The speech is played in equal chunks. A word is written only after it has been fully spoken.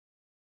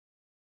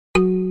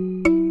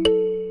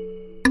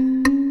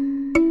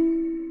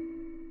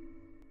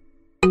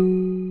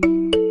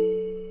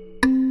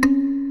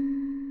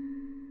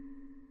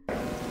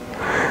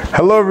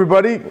Hello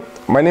everybody,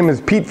 my name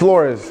is Pete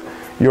Flores,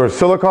 your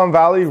Silicon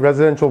Valley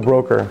residential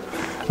broker.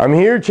 I'm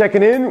here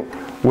checking in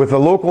with a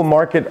local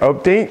market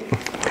update.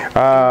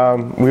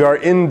 We are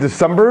in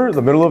December,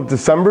 the middle of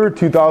December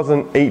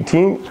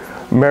 2018.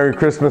 Merry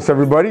Christmas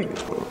everybody.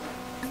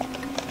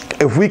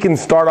 If we can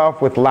start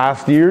off with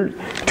last year,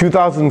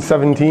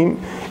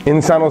 2017,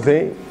 in San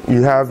Jose,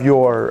 you have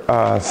your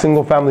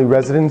single family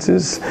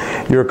residences,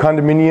 your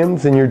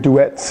condominiums and your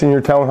duets and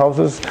your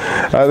townhouses.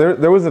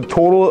 There was a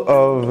total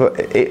of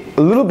a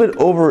little bit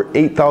over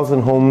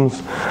 8,000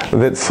 homes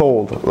that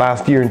sold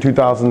last year in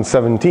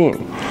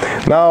 2017.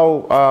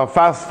 Now,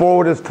 fast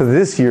forward us to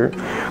this year.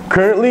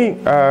 Currently,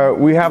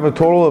 we have a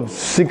total of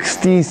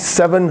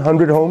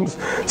 6,700 homes,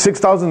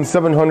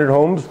 6,700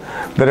 homes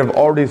that have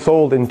already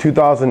sold in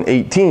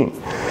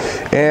 2018.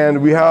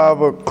 And we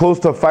have close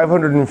to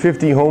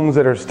 550 homes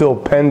that are still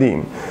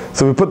pending.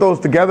 So we put those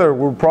together,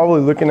 we're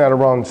probably looking at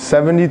around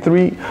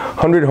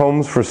 7,300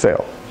 homes for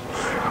sale,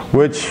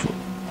 which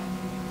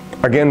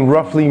again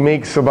roughly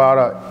makes about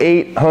a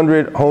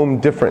 800 home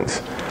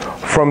difference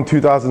from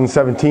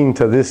 2017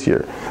 to this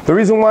year. The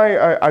reason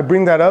why I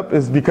bring that up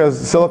is because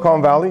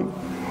Silicon Valley,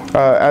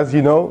 as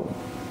you know,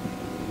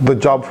 the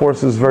job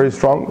force is very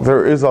strong.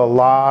 There is a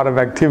lot of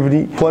activity.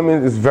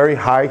 Employment is very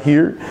high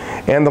here,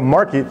 and the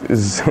market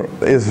is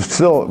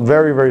still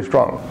very, very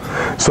strong.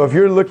 So if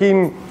you're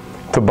looking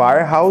to buy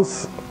a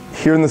house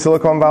here in the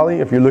Silicon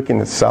Valley, if you're looking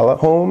to sell a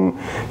home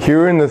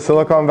here in the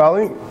Silicon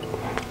Valley,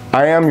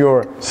 I am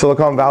your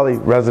Silicon Valley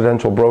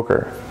residential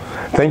broker.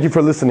 Thank you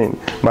for listening.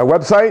 My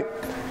website,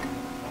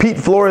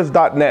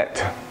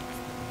 PeteFlores.net.